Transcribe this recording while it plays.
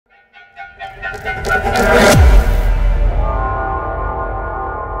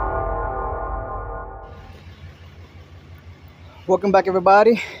Welcome back,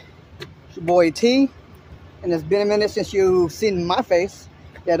 everybody. It's your boy T, and it's been a minute since you've seen my face.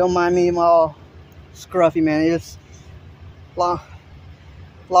 Yeah, don't mind me. I'm all scruffy, man. It's long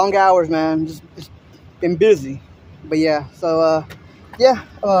hours, man. Just been busy. But yeah, so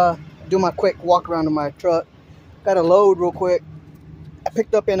do my quick walk around in my truck. Got a load real quick. I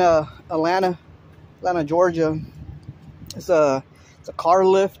picked up in Atlanta, Georgia. It's a car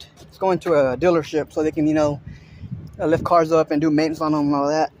lift. It's going to a dealership so they can, lift cars up and do maintenance on them and all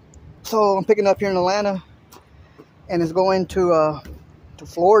that. So I'm picking up here in Atlanta, and it's going to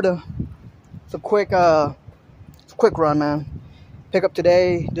Florida. It's a quick run, man. Pick up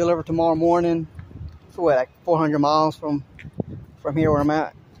today, deliver tomorrow morning. So what, like 400 miles from here where I'm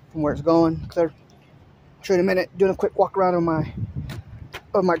at, from where it's going. So I'll show you in a minute, doing a quick walk around of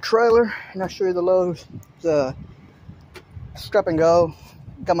my trailer, and I'll show you the load. It's a strap and go.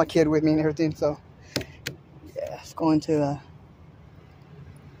 Got my kid with me and everything, so yeah, it's going to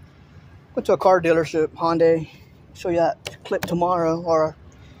a car dealership, Hyundai. Show you that clip tomorrow, or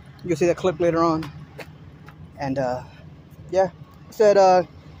you'll see that clip later on. And yeah, I said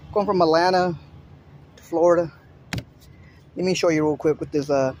going from Atlanta to Florida. Let me show you real quick what this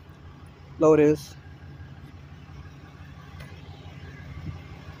load is.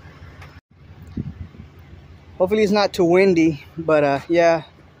 Hopefully it's not too windy, but yeah,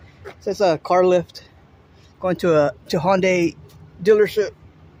 so it's a car lift going to Hyundai dealership.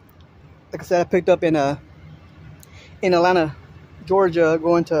 Like I said, I picked up in Atlanta, Georgia,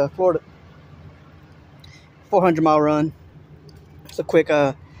 going to Florida. 400-mile run. It's a quick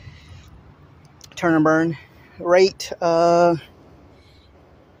turn and burn. Rate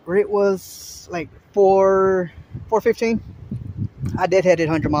was like 415. I deadheaded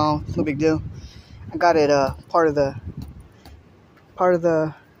 100 miles. It's no big deal. I got it part of the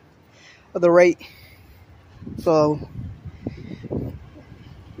rate, so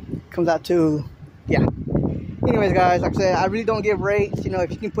comes out to, yeah. Anyways, guys, like I said, I really don't give rates.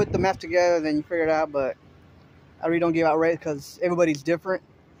 If you can put the math together, then you figure it out. But I really don't give out rates because everybody's different.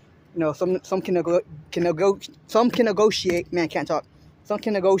 Some can negotiate. Man, I can't talk. Some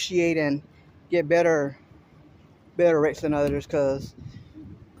can negotiate and get better rates than others, because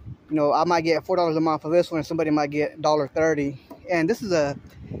I might get $4 a month for this one, and somebody might get $1.30. And this is a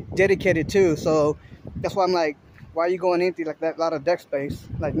dedicated too, so that's why I'm like, why are you going empty like that? A lot of deck space.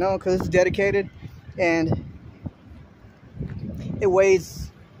 Like, no, because it's dedicated, and it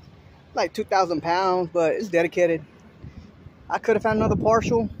weighs like 2,000 pounds, but it's dedicated. I could have found another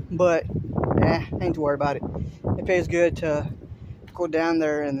partial, but I ain't too worried about it. It pays good to go down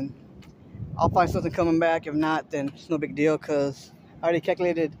there, and I'll find something coming back. If not, then it's no big deal, because I already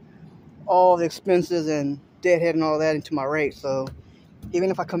calculated all the expenses and deadhead and all that into my rate. So even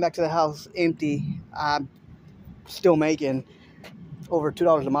if I come back to the house empty, I'm still making over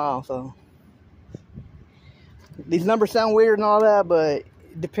 $2 a mile. So these numbers sound weird and all that, but it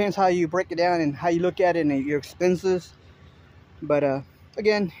depends how you break it down and how you look at it and your expenses. But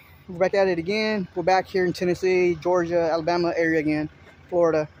again, we're back at it again. We're back here in Tennessee, Georgia, Alabama area again,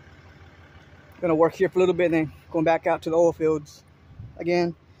 Florida. Gonna work here for a little bit, then going back out to the oil fields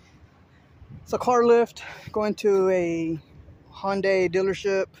again. It's a car lift going to a Hyundai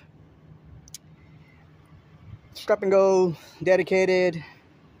dealership. Strap and go, dedicated,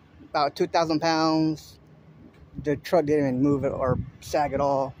 about 2,000 pounds. The truck didn't even move it or sag at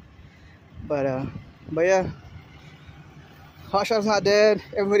all. But yeah, Hotshot's not dead.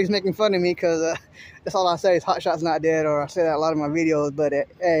 Everybody's making fun of me because that's all I say is Hotshot's not dead, or I say that a lot of my videos. But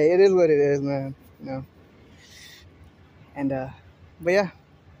hey, it is what it is, man. And but yeah.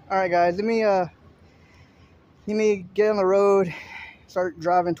 All right, guys, let me get on the road, start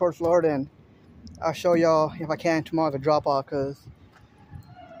driving towards Florida, and I'll show y'all, if I can, tomorrow the drop-off, because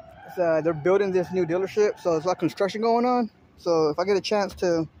they're building this new dealership, so there's a lot of construction going on. So if I get a chance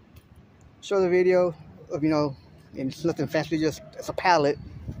to show the video of, and it's nothing fancy, just it's a pallet,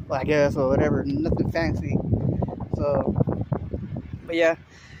 well, I guess, or whatever, nothing fancy. So, but yeah.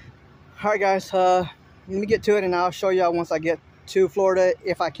 All right, guys, let me get to it, and I'll show y'all once I get to Florida,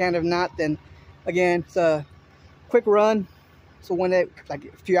 if I can. If not, then again, it's a quick run. So one day, like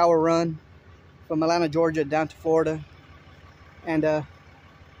a few hour run from Atlanta, Georgia down to Florida. And I'll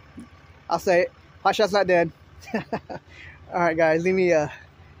say it, Hotshot's not dead. All right, guys, let me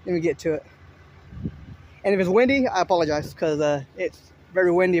get to it. And if it's windy, I apologize, because it's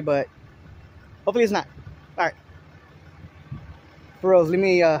very windy, but hopefully it's not. All right, for reals, let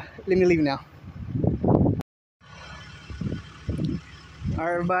me leave now. All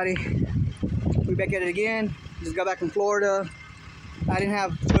right, everybody, we back at it again. Just got back from Florida. I didn't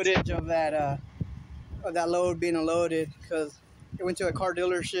have footage of that load being unloaded because it went to a car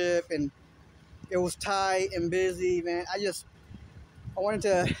dealership and it was tight and busy, man. I wanted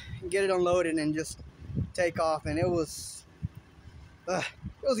to get it unloaded and just take off, and it was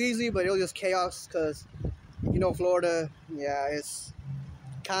easy, but it was just chaos because, you know, Florida, yeah, it's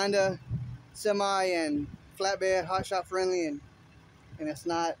kind of semi and flatbed hotshot friendly, and it's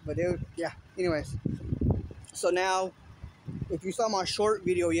not, but yeah, anyways. So now, if you saw my short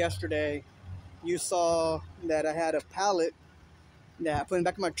video yesterday, you saw that I had a pallet that I put in the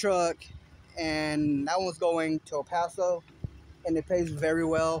back of my truck, and that one was going to El Paso, and it pays very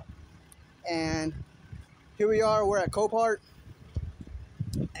well. And here we are, we're at Copart,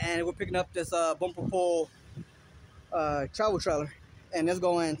 and we're picking up this bumper pull travel trailer, and it's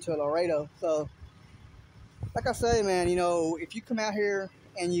going to Laredo. So like I say, man, you know, if you come out here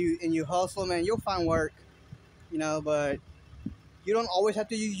and you hustle, man, you'll find work, you know. But you don't always have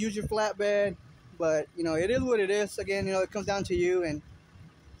to use your flatbed, but you know, it is what it is. Again, you know, it comes down to you and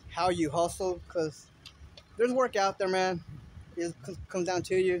how you hustle, because there's work out there, man. It comes down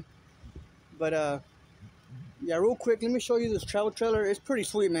to you. But yeah, real quick, let me show you this travel trailer. It's pretty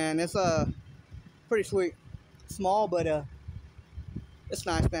sweet, man. It's pretty sweet. Small, but it's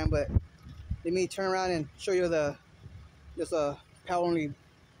nice, man. But let me turn around and show you this power only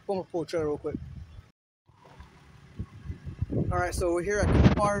bumper pull trailer real quick. All right, so we're here at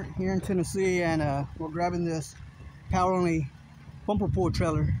Copart here in Tennessee, and we're grabbing this power only bumper pull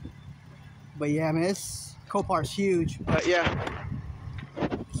trailer. But yeah, man, it's Copart's huge. But yeah,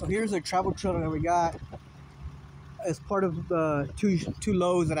 so here's a travel trailer that we got as part of the two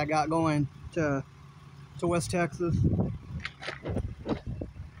loads that I got going to West Texas. I'm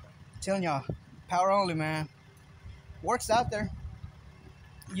telling y'all, power only, man. Works out there.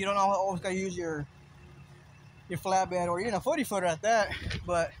 You don't always gotta use your flatbed or even a 40-footer at that.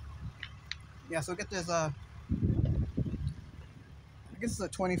 But yeah, so get this I guess it's a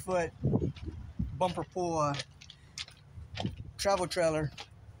 20-foot bumper pull travel trailer.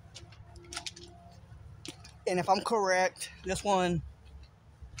 And if I'm correct, this one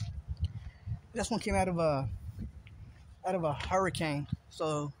came out of a hurricane.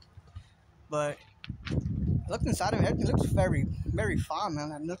 So, but I looked inside of it, everything looks very, very fine,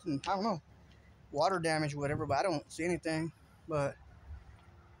 man. Nothing, I don't know, water damage or whatever, but I don't see anything. But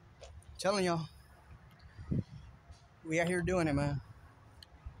I'm telling y'all, we out here doing it, man.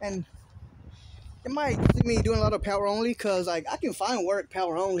 And it might see me doing a lot of power only, cause like I can find work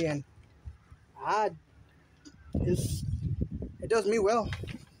power only, and it does me well.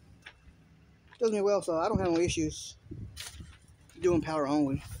 It does me well, so I don't have no issues doing power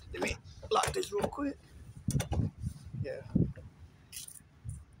only. Let me lock this real quick. Yeah,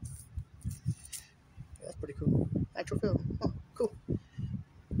 that's pretty cool. Natural fill. Oh, cool.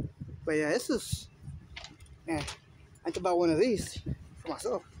 But yeah, this is, man, I think about one of these for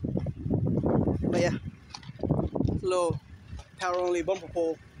myself. But yeah, it's a little power only bumper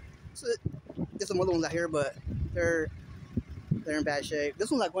pull. So there's some other ones out here, but they're in bad shape. This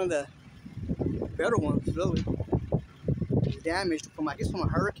one's like one of the better ones, really. It's damaged from, I guess, from a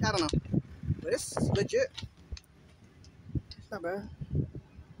hurricane. I don't know, but it's legit. It's not bad.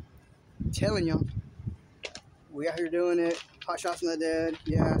 I'm telling y'all, we out here doing it. Hotshot's not dead.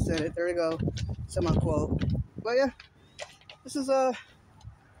 Yeah, I said it. There we go. Semi-quote. But yeah, this is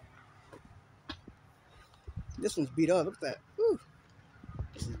this one's beat up. Look at that. Whew.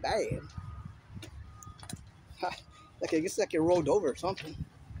 This is bad. Like, I guess like it rolled over or something,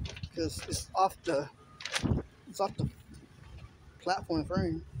 because it's off the platform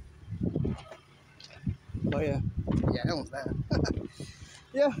frame. But yeah, that one's bad.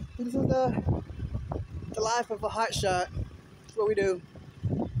 Yeah, this is the life of a hotshot. That's what we do.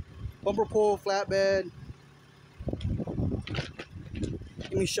 Bumper pull, flatbed.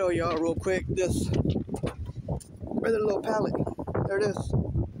 Let me show y'all real quick this rather little pallet. There it is.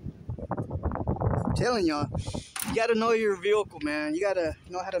 I'm telling y'all, you gotta know your vehicle, man. You gotta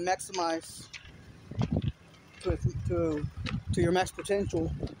know how to maximize to your max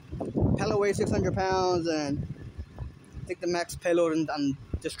potential. Pallet weighs 600 pounds, and I think the max payload on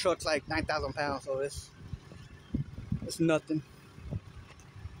this truck's like 9,000 pounds, so it's nothing.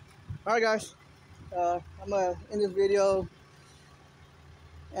 All right, guys, I'm gonna end this video,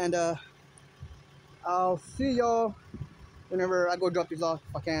 and I'll see y'all whenever I go drop these off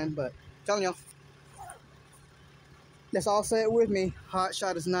if I can. But I'm telling y'all, let's all say it with me: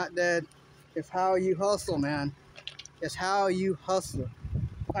 hotshot is not dead. It's how you hustle, man. It's how you hustle.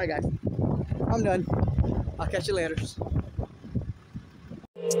 All right, guys, I'm done. I'll catch you later.